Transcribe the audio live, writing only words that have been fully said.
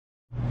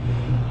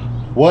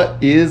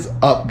What is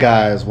up,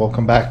 guys?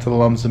 Welcome back to the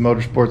Lumsden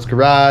Motorsports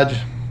Garage.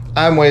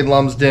 I'm Wade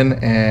Lumsden,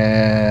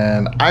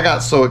 and I got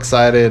so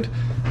excited.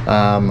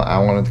 I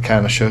wanted to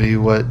kind of show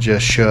you what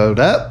just showed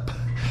up.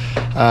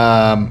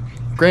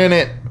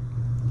 Granted,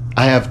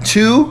 I have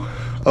 2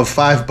 of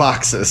 5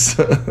 boxes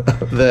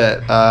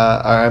that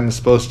I'm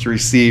supposed to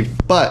receive,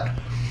 but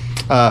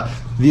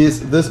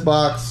this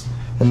box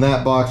and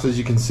that box, as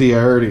you can see, I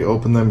already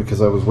opened them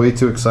because I was way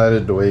too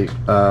excited to wait.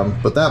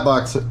 But that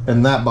box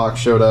and that box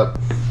showed up.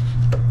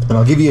 And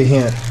I'll give you a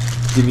hint.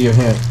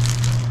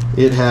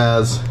 It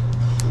has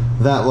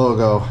that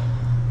logo.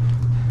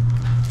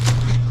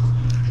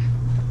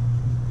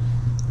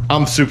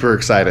 I'm super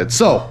excited.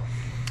 So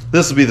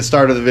this will be the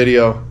start of the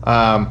video.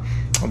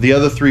 The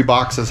other 3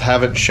 boxes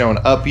haven't shown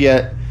up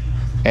yet,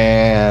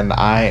 and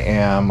I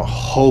am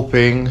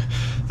hoping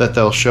that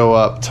they'll show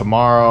up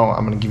tomorrow.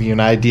 I'm going to give you an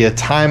idea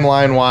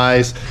timeline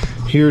wise.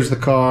 Here's the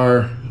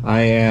car.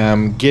 I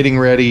am getting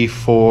ready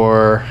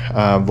for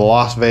the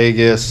Las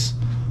Vegas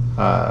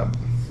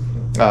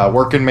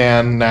Working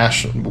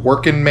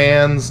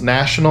Man's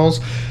Nationals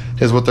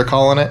is what they're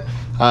calling it.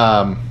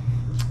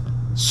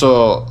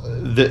 So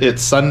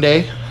it's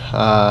Sunday,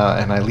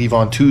 and I leave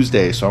on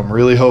Tuesday, so I'm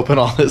really hoping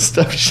all this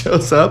stuff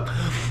shows up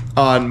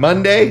on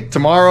Monday,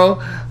 tomorrow,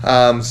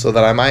 so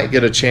that I might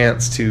get a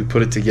chance to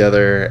put it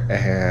together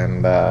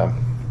and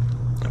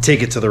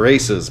take it to the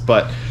races.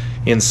 But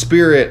in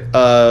spirit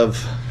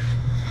of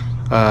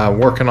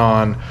working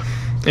on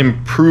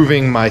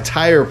improving my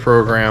tire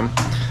program,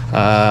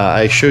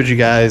 I showed you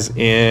guys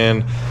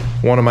in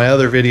one of my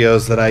other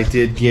videos that I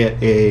did get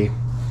a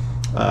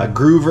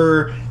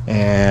groover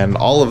and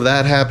all of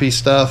that happy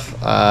stuff.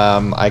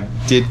 I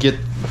did get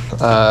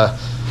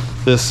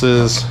this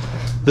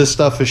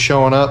stuff is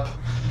showing up,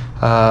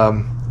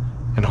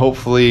 and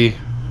hopefully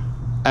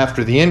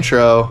after the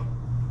intro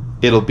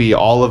it'll be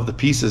all of the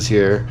pieces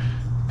here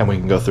and we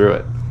can go through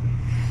it.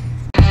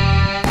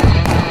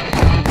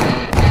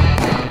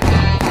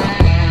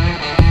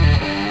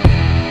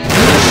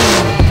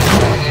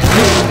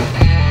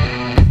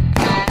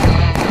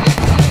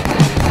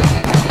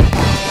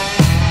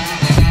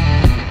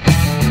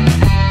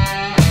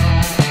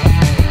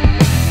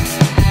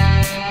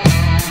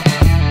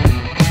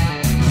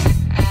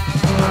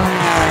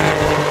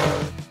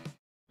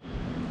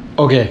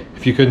 Okay,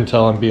 if you couldn't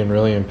tell, I'm being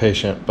really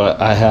impatient, but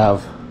I'm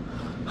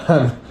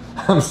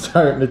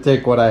starting to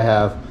take what I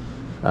have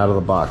out of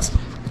the box.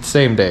 It's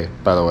same day,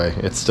 by the way.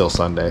 It's still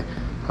Sunday.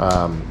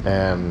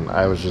 And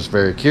I was just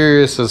very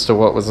curious as to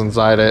what was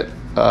inside it.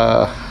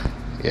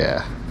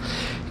 Yeah.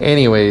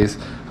 Anyways,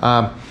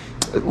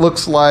 it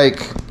looks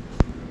like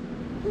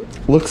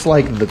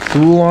the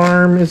tool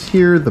arm is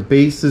here, the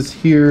base is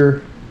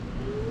here,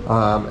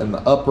 and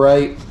the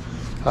upright.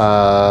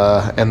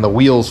 And the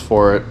wheels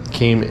for it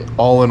came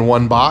all in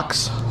one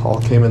box.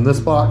 All came in this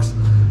box.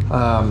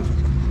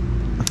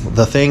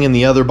 The thing in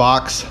the other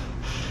box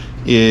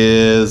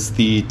is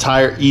the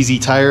easy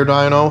tire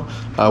dyno.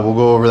 We'll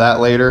go over that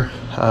later,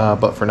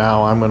 but for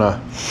now I'm gonna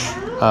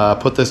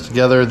put this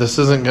together. This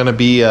isn't gonna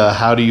be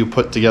how do you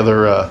put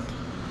together a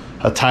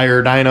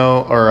tire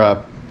dyno or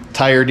a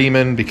tire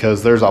demon,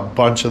 because there's a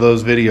bunch of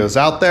those videos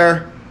out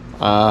there.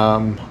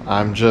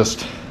 I'm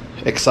just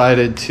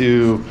excited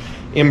to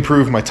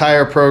improve my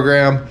tire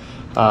program,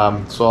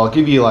 so I'll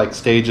give you like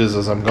stages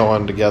as I'm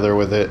going together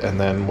with it, and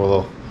then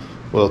we'll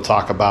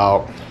talk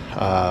about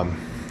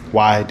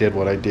why I did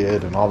what I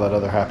did and all that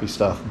other happy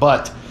stuff.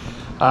 But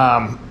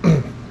I'm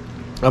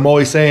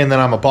always saying that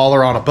I'm a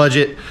baller on a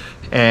budget,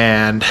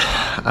 and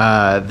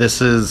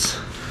this is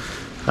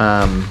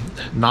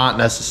not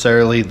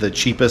necessarily the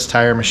cheapest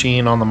tire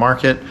machine on the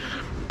market,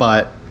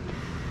 but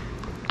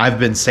I've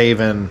been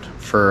saving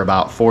for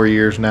about 4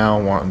 years now,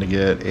 wanting to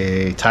get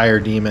a tire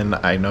demon.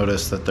 I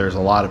noticed that there's a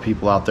lot of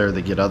people out there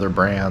that get other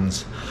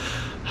brands,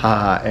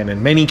 and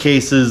in many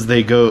cases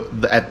they go,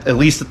 at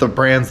least at the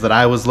brands that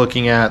I was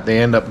looking at,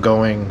 they end up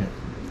going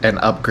and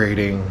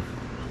upgrading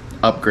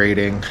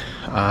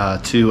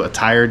to a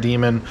tire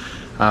demon,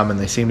 and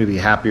they seem to be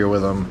happier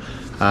with them.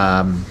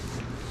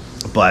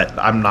 But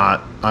I'm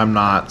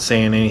not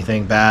saying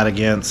anything bad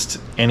against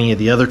any of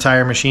the other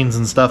tire machines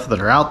and stuff that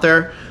are out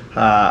there.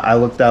 I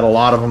looked at a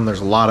lot of them. There's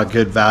a lot of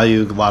good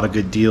value, a lot of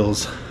good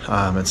deals,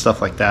 and stuff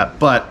like that.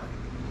 But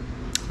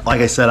like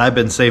I said, I've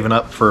been saving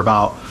up for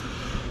about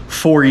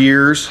 4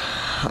 years,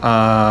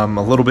 a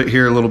little bit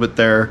here, a little bit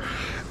there,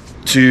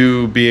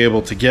 to be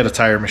able to get a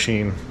tire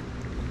machine.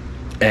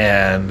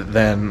 And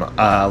then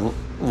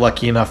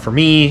lucky enough for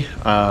me,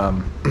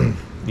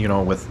 you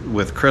know,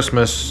 with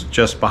Christmas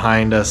just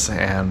behind us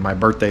and my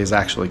birthday is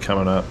actually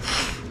coming up,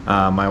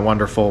 my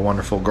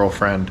wonderful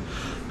girlfriend,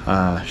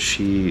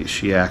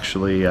 she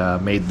actually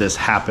made this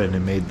happen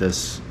and made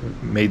this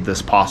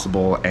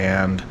possible,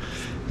 and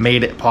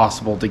made it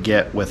possible to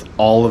get with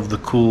all of the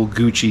cool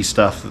Gucci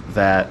stuff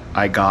that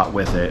I got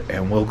with it,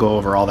 and we'll go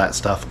over all that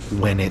stuff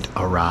when it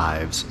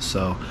arrives.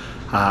 So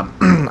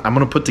I'm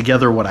gonna put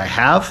together what I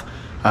have,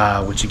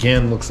 which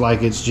again looks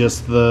like it's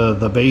just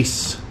the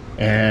base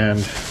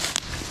and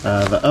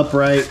the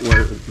upright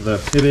where the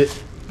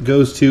pivot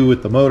goes to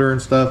with the motor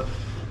and stuff.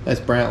 That's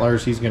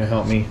Brantler's. He's going to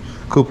help me.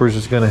 Cooper's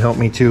is going to help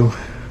me too.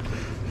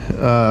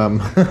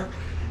 But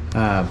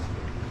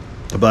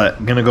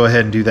I'm going to go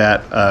ahead and do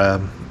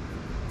that.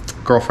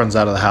 Girlfriend's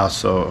out of the house,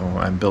 so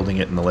I'm building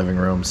it in the living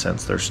room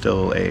since there's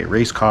still a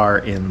race car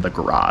in the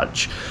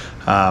garage.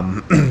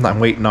 I'm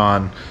waiting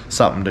on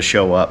something to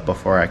show up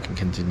before I can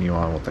continue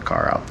on with the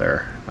car out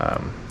there.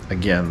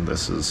 Again,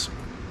 this is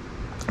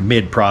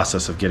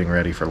mid-process of getting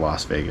ready for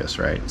Las Vegas,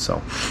 right?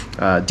 So,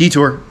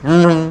 detour,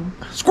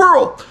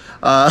 squirrel.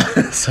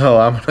 So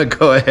I'm gonna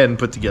go ahead and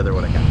put together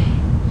what I got.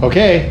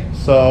 Okay,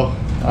 so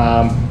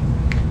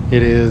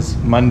it is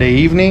Monday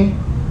evening,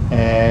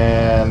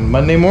 and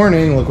Monday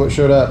morning, look what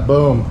showed up.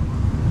 Boom.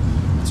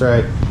 That's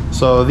right.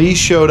 So these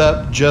showed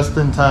up just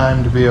in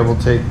time to be able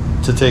to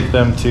take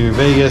them to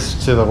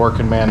Vegas to the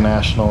Working Man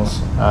Nationals.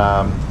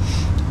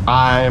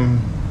 I'm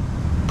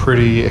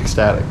pretty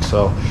ecstatic.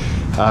 So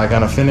I'm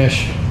gonna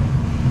finish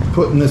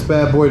putting this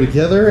bad boy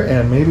together,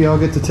 and maybe I'll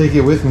get to take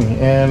it with me,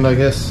 and I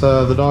guess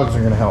the dogs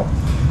are gonna help.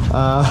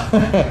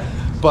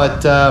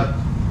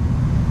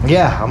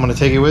 Yeah, I'm gonna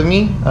take it with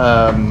me.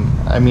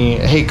 I mean,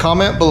 hey,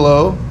 comment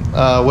below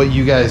what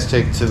you guys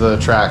take to the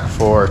track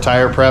for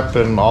tire prep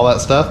and all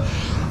that stuff,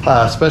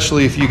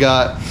 especially if you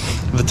got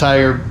the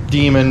tire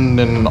demon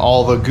and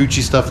all the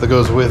Gucci stuff that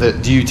goes with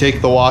it. Do you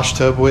take the wash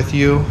tub with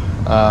you?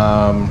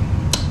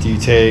 Do you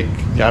take,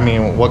 I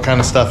mean, what kind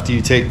of stuff do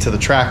you take to the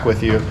track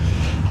with you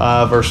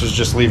versus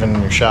just leaving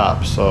in your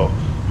shop? So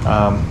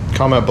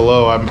comment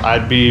below.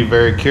 I'd be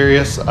very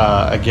curious.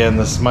 Again,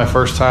 this is my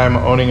first time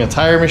owning a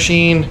tire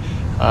machine,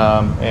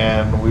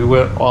 and we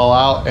went all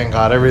out and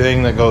got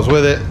everything that goes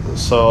with it.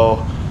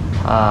 So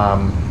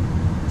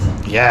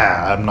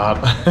yeah, I'm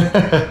not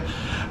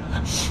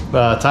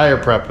tire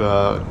prep,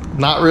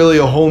 not really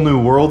a whole new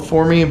world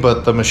for me,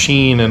 but the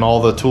machine and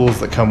all the tools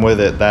that come with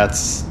it,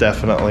 that's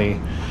definitely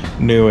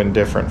new and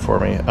different for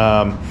me.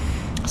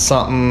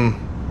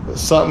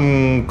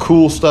 Something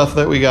cool stuff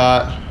that we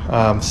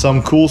got,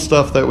 some cool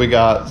stuff that we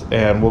got,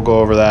 and we'll go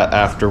over that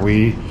after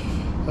we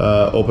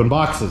open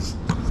boxes.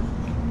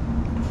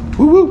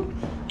 Woo woo.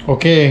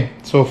 Okay,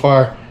 so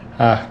far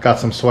got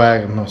some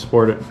swag. I'm gonna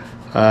sport it.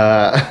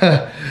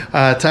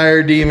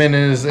 Tire Demon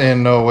is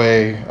in no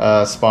way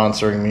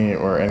sponsoring me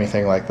or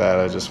anything like that.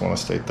 I just want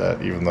to state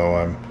that, even though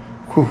I'm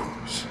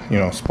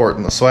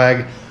sporting the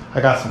swag. I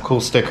got some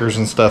cool stickers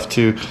and stuff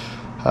too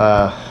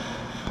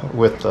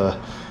with the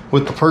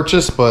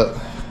purchase, but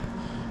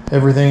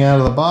everything out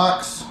of the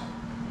box,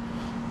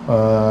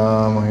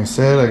 like I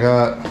said, I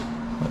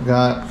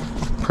got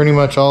pretty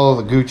much all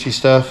of the Gucci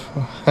stuff.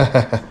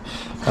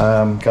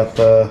 Got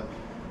the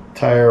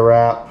tire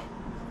wrap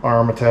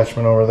arm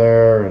attachment over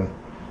there, and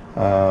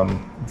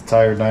the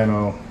tire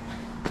dyno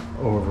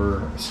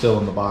over still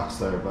in the box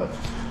there, but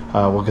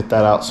we'll get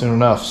that out soon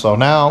enough. So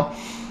now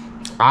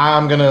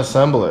I'm gonna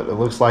assemble it. It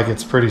looks like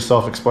it's pretty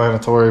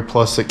self-explanatory,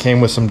 plus it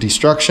came with some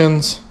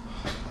destructions,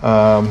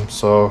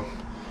 so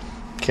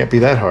can't be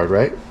that hard,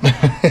 right?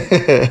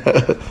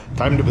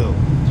 Time to build.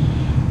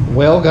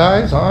 Well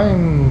guys,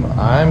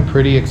 I'm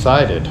pretty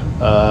excited.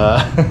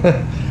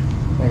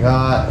 I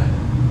got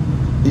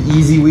the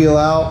easy wheel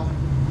out.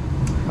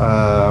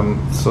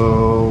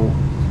 So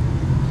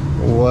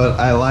what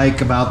I like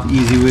about the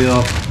easy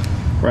wheel,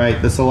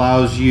 right, this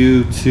allows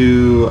you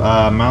to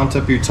mount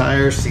up your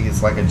tires. See,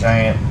 it's like a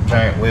giant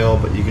wheel,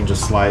 but you can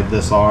just slide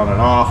this on and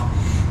off.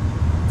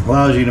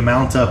 Allows you to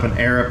mount up and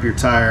air up your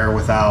tire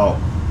without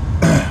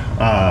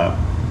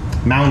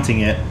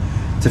mounting it,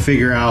 to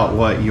figure out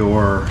what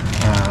your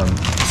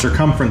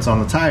circumference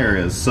on the tire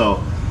is.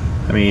 So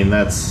I mean,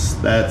 that's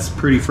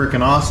pretty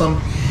freaking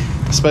awesome,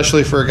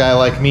 especially for a guy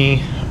like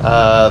me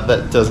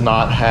that does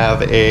not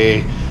have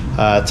a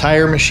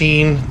tire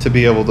machine to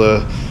be able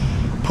to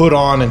put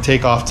on and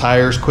take off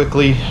tires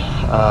quickly.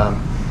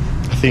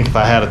 I think if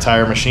I had a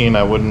tire machine,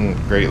 I wouldn't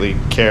greatly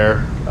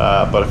care,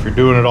 but if you're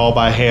doing it all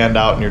by hand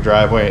out in your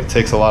driveway, it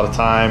takes a lot of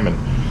time,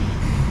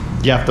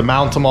 and you have to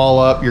mount them all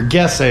up. You're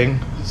guessing,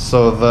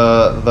 so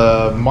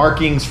the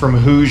markings from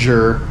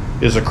Hoosier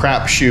is a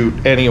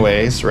crapshoot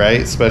anyways,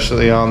 right?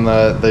 Especially on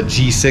the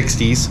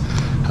G60s,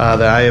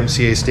 the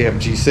IMCA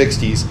stamp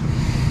G60s.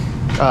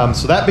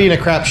 So that being a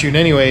crapshoot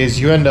anyways,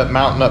 you end up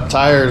mounting up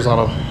tires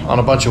on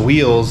a bunch of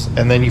wheels,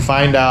 and then you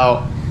find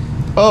out,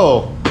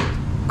 oh,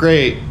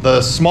 great,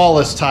 the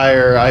smallest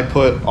tire I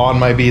put on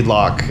my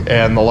beadlock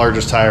and the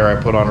largest tire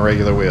I put on a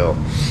regular wheel.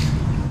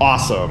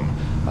 Awesome.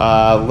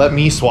 Let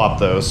me swap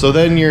those. So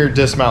then you're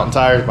dismounting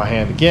tires by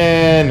hand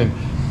again, and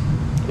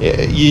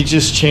you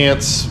just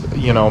chance,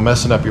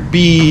 messing up your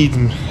bead,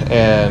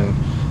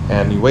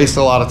 and you waste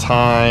a lot of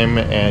time,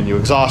 and you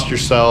exhaust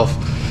yourself,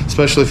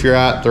 especially if you're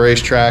at the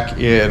racetrack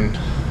in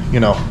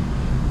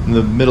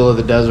the middle of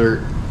the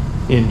desert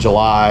in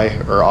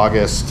July or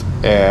August,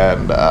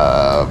 and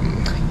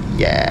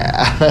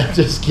yeah, it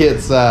just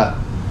gets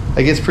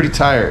pretty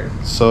tired.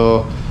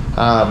 So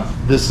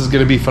this is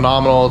going to be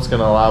phenomenal. It's going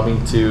to allow me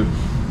to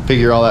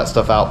figure all that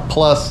stuff out.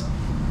 Plus,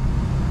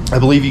 I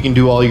believe you can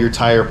do all your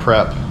tire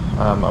prep.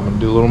 I'm going to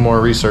do a little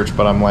more research,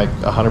 but I'm like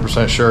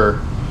 100% sure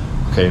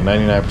okay,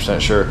 99%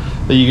 sure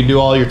that you can do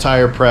all your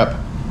tire prep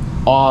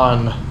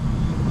on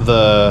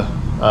the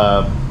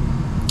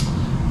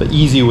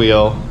easy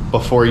wheel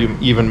before you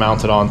even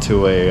mount it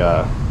onto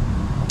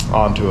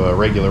a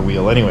regular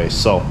wheel anyway.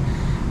 So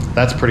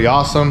that's pretty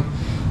awesome.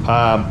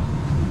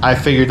 I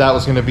figured that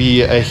was going to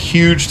be a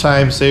huge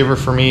time saver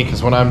for me,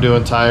 because when I'm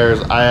doing tires,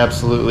 I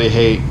absolutely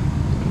hate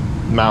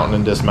mounting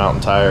and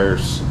dismounting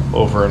tires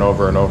over and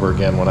over and over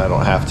again when I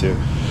don't have to,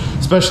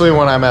 especially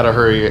when I'm in a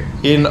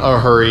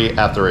hurry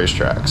at the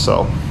racetrack.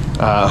 So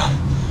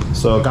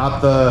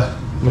got the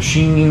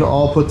machine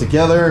all put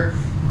together.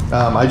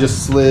 I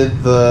just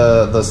slid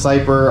the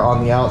siper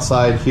on the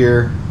outside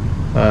here.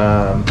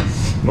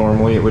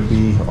 Normally it would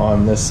be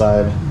on this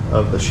side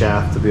of the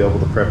shaft to be able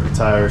to prep the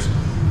tires.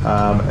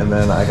 And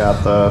then I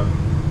got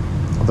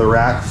the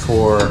rack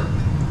for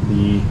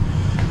the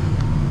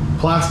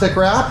plastic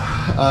wrap,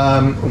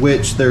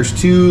 which there's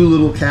two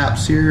little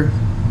caps here.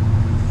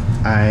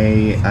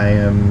 I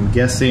am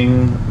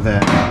guessing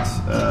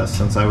that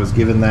since I was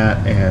given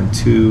that and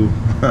two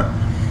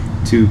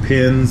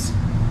pins,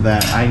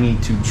 that I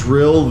need to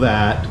drill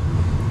that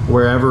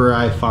wherever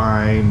I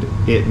find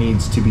it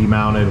needs to be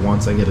mounted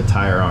once I get a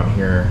tire on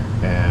here,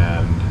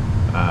 and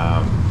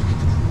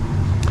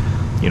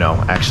you know,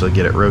 actually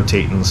get it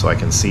rotating so I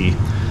can see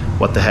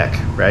what the heck,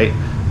 right?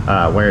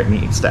 Where it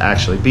needs to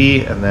actually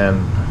be, and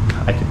then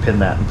I can pin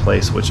that in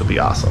place, which will be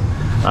awesome.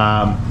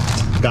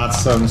 Got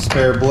some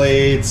spare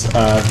blades.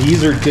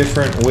 These are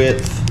different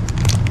width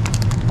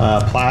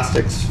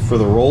plastics for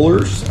the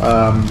rollers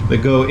that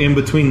go in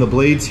between the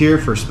blades here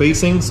for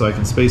spacing, so I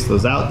can space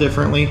those out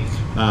differently.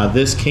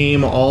 This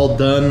came all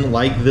done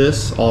like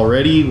this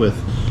already with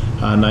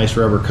nice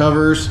rubber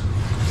covers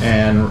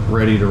and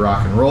ready to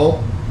rock and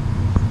roll.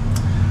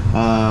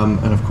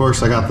 And of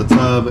course I got the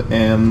tub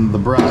and the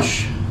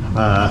brush.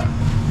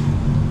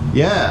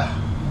 Yeah,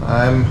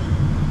 I'm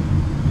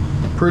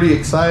pretty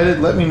excited.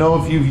 Let me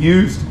know if you've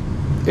used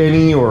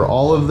any or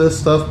all of this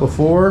stuff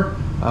before.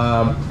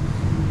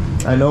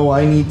 I know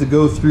I need to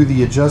go through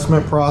the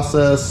adjustment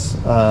process.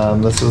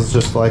 This is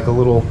just like a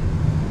little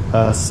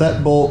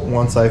set bolt.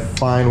 Once I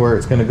find where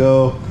it's gonna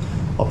go,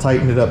 I'll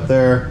tighten it up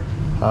there.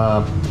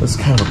 This is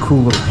kind of a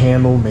cool little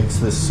handle, makes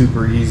this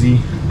super easy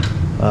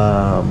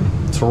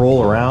to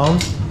roll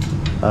around.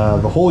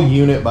 The whole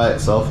unit by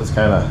itself is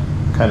kind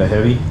of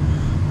heavy.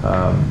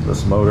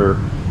 This motor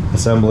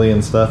assembly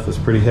and stuff is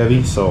pretty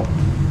heavy, so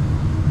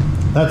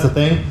that's the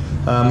thing.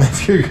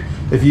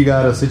 If you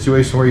got a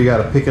situation where you got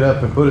to pick it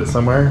up and put it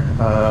somewhere,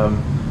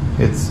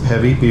 it's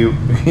heavy.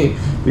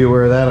 Be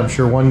aware of that. I'm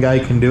sure one guy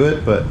can do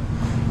it, but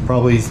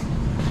probably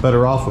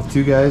better off with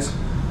two guys.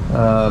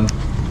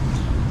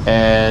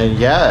 And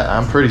yeah,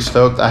 I'm pretty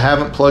stoked. I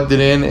haven't plugged it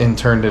in and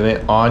turned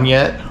it on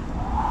yet.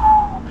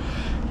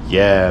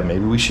 Yeah,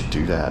 maybe we should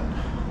do that.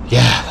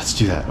 Yeah, let's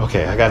do that.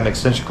 Okay, I got an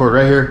extension cord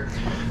right here.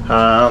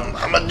 I'm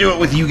gonna do it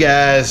with you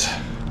guys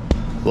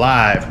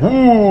live.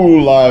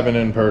 Woo, live and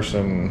in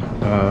person.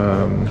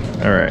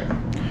 All right,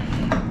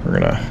 we're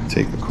gonna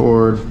take the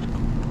cord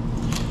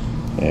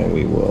and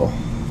we will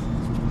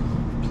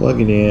plug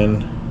it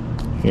in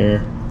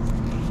here.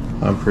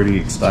 I'm pretty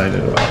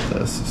excited about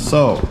this.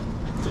 So,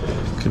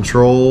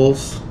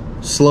 controls,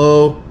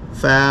 slow,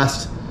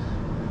 fast,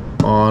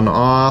 on,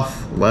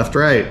 off, left,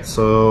 right.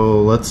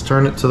 So let's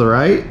turn it to the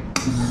right.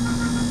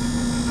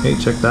 Hey,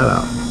 check that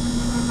out.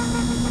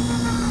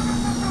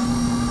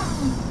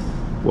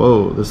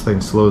 Whoa, this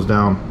thing slows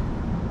down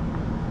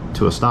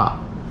to a stop.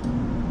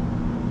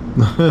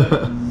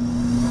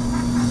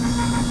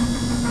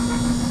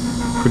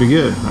 Pretty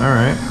good. All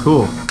right,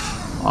 cool.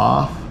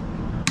 Off,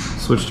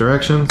 switch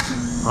directions,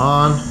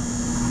 on.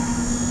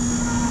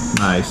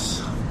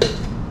 Nice.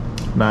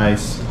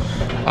 Nice.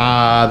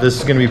 This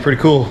is gonna be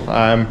pretty cool.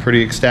 I'm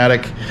pretty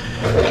ecstatic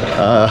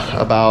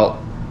about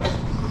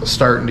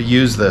starting to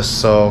use this.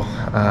 So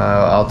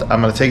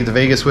I'm gonna take it to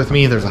Vegas with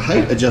me. There's a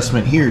height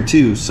adjustment here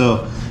too,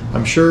 so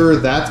I'm sure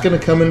that's gonna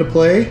come into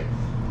play.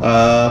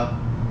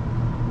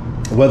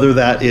 Whether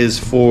that is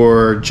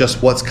for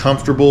just what's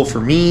comfortable for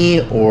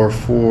me or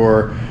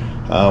for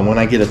when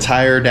I get a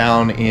tire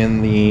down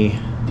in the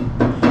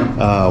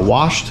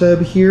wash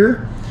tub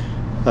here.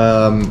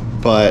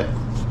 But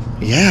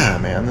yeah,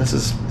 man, this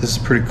is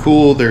pretty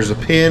cool. There's a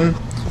pin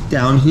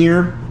down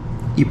here.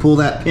 You pull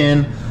that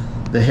pin,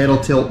 the head will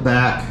tilt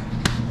back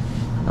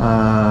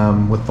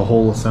with the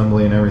whole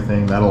assembly and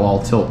everything. That'll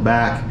all tilt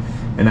back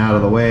and out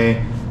of the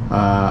way.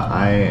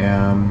 I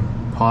am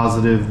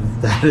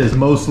positive that is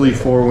mostly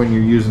for when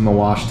you're using the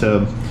wash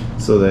tub,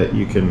 so that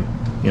you can,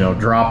 you know,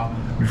 drop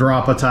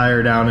a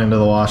tire down into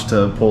the wash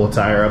tub, pull a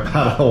tire up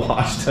out of the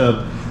wash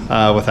tub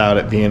without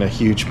it being a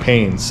huge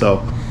pain.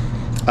 So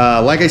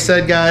like I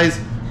said, guys,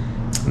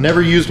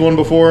 never used one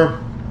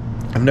before.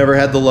 I've never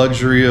had the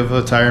luxury of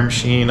a tire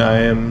machine. I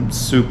am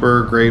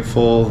super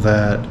grateful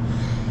that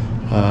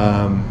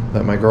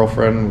that my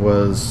girlfriend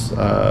was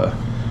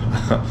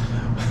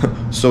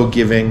so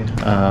giving,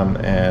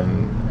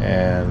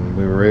 and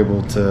we were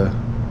able to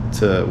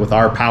with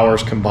our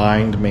powers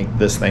combined make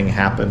this thing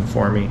happen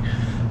for me.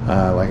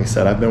 Like I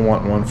said, I've been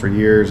wanting one for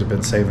years. I've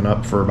been saving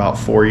up for about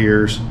 4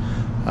 years,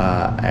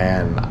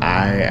 and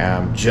I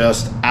am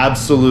just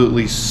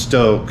absolutely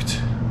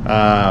stoked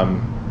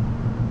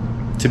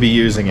to be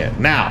using it.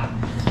 Now,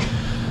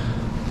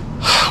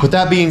 with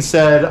that being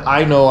said,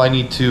 I know I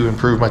need to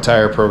improve my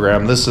tire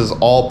program. This is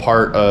all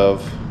part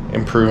of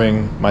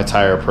improving my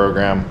tire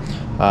program.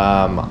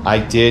 I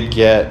did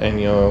get,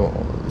 and you'll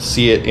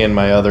see it in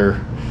my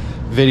other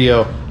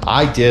video,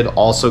 I did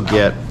also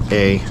get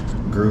a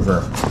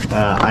groover.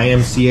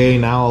 IMCA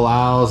now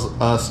allows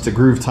us to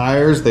groove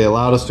tires. They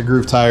allowed us to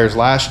groove tires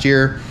last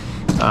year.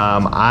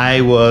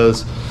 I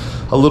was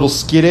a little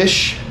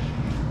skittish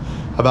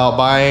about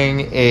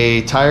buying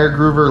a tire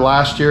groover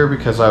last year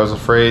because I was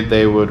afraid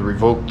they would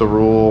revoke the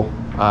rule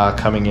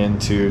coming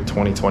into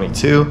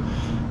 2022,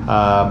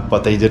 but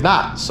they did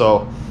not.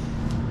 So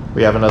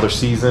we have another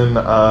season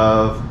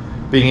of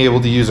being able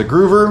to use a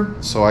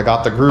groover. So I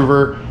got the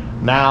groover.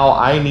 Now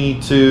I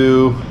need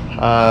to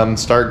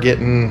start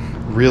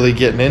really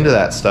getting into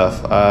that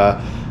stuff.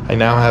 I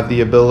now have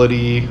the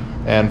ability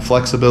and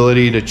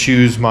flexibility to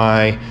choose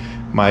my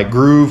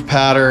groove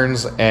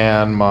patterns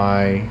and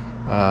my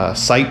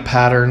sight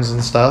patterns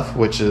and stuff,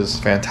 which is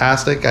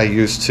fantastic. I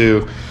used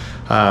to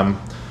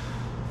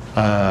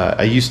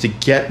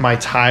get my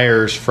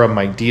tires from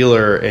my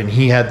dealer, and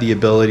he had the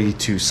ability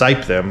to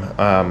sipe them,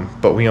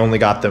 but we only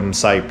got them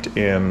siped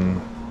in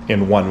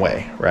one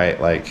way, right?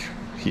 Like,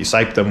 he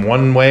siped them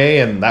one way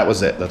and that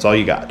was it. That's all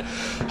you got,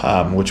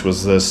 which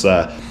was this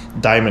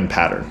diamond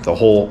pattern the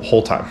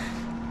whole time.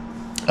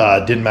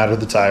 Didn't matter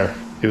the tire.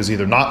 It was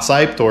either not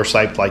siped or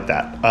siped like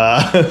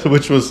that,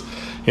 which was,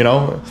 a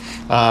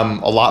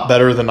lot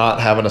better than not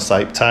having a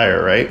siped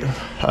tire, right?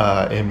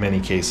 In many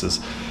cases.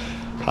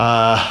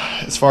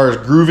 As far as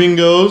grooving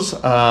goes,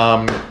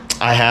 I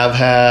have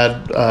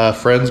had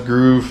friends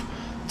groove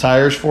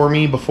tires for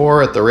me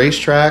before at the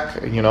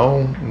racetrack,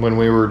 when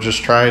we were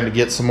just trying to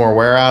get some more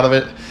wear out of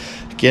it.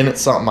 Again,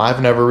 it's something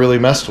I've never really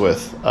messed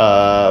with.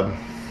 I've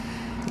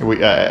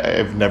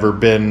never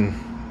been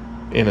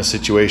in a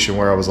situation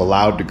where I was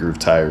allowed to groove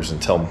tires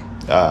until,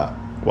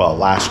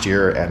 last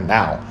year and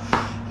now.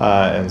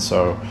 And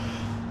so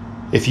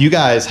if you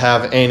guys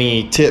have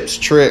any tips,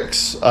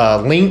 tricks,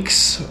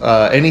 links,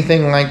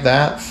 anything like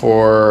that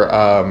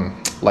for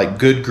like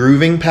good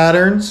grooving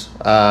patterns,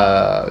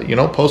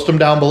 post them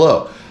down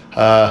below.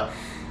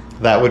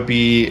 That would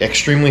be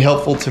extremely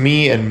helpful to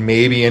me and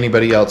maybe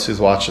anybody else who's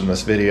watching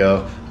this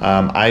video.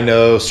 I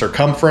know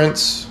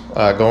circumference,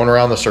 going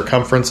around the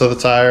circumference of the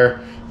tire,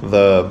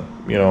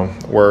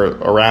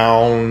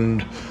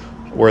 around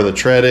where the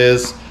tread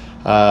is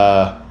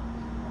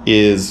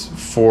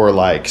for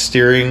like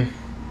steering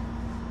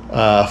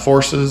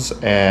forces,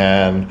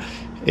 and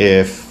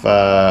if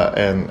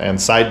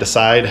and side to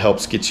side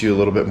helps get you a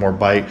little bit more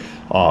bite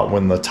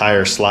when the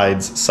tire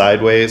slides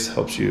sideways,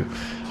 helps you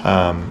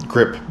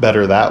grip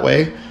better that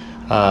way.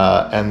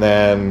 And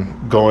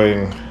then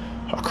going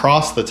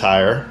across the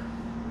tire,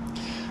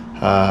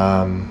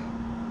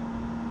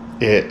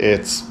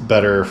 it's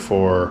better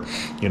for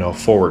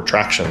forward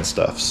traction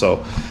stuff.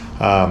 So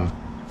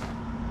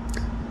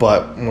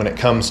but when it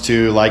comes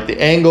to like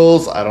the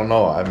angles, I don't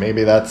know,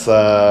 maybe that's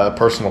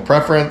personal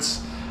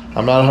preference.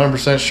 I'm not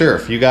 100% sure.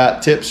 If you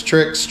got tips,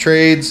 tricks,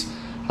 trades,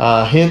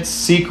 hints,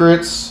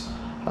 secrets,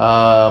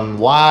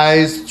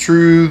 lies,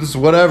 truths,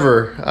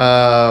 whatever,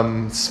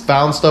 found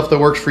stuff that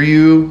works for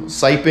you,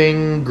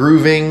 siping,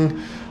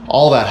 grooving,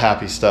 all that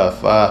happy stuff,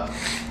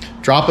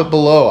 drop it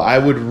below. I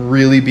would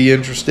really be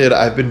interested.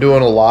 I've been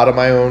doing a lot of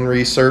my own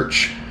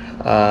research,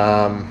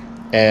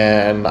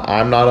 and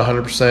I'm not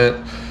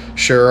 100%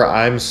 sure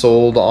I'm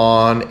sold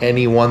on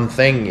any one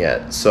thing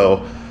yet.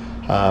 So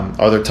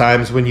are there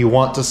times when you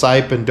want to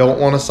sipe and don't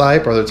want to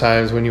sipe? Are there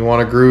times when you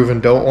want to groove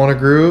and don't want to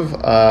groove?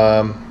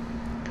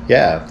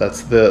 Yeah,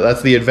 that's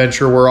the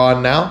adventure we're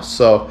on now.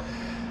 So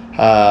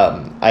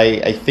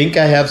I think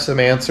I have some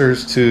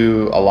answers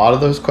to a lot of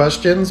those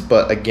questions,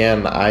 but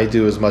again, I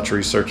do as much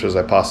research as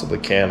I possibly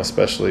can,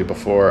 especially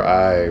before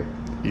I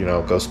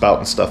go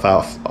spouting stuff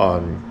out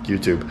on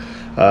YouTube.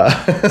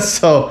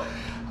 So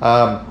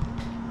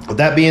with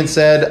that being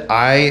said,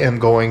 I am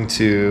going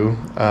to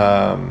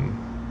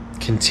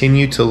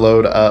continue to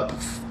load up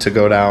to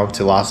go down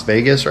to Las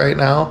Vegas right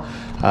now.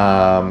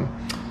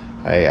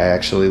 I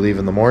actually leave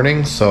in the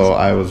morning, so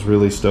I was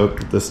really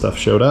stoked that this stuff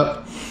showed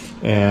up,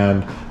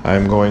 and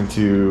I'm going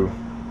to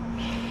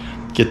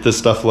get this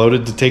stuff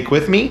loaded to take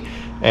with me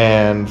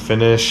and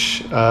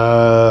finish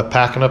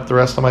packing up the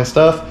rest of my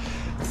stuff.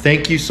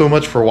 Thank you so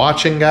much for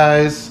watching,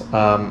 guys.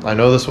 I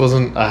know this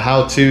wasn't a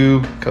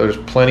how-to, 'cause there's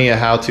plenty of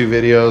how-to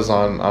videos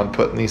on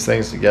putting these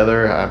things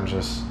together.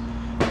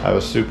 I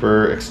was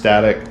super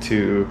ecstatic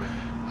to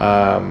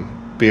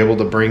be able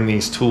to bring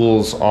these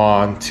tools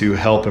on to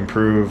help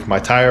improve my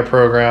tire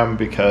program,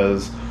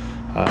 because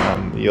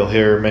you'll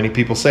hear many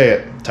people say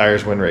it,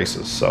 tires win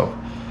races. So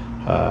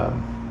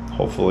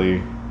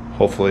hopefully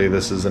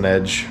this is an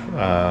edge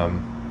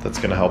that's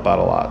going to help out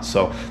a lot.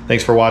 So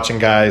thanks for watching,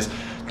 guys.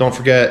 Don't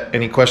forget,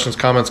 any questions,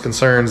 comments,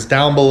 concerns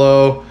down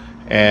below,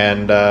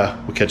 and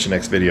we'll catch you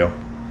next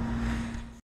video.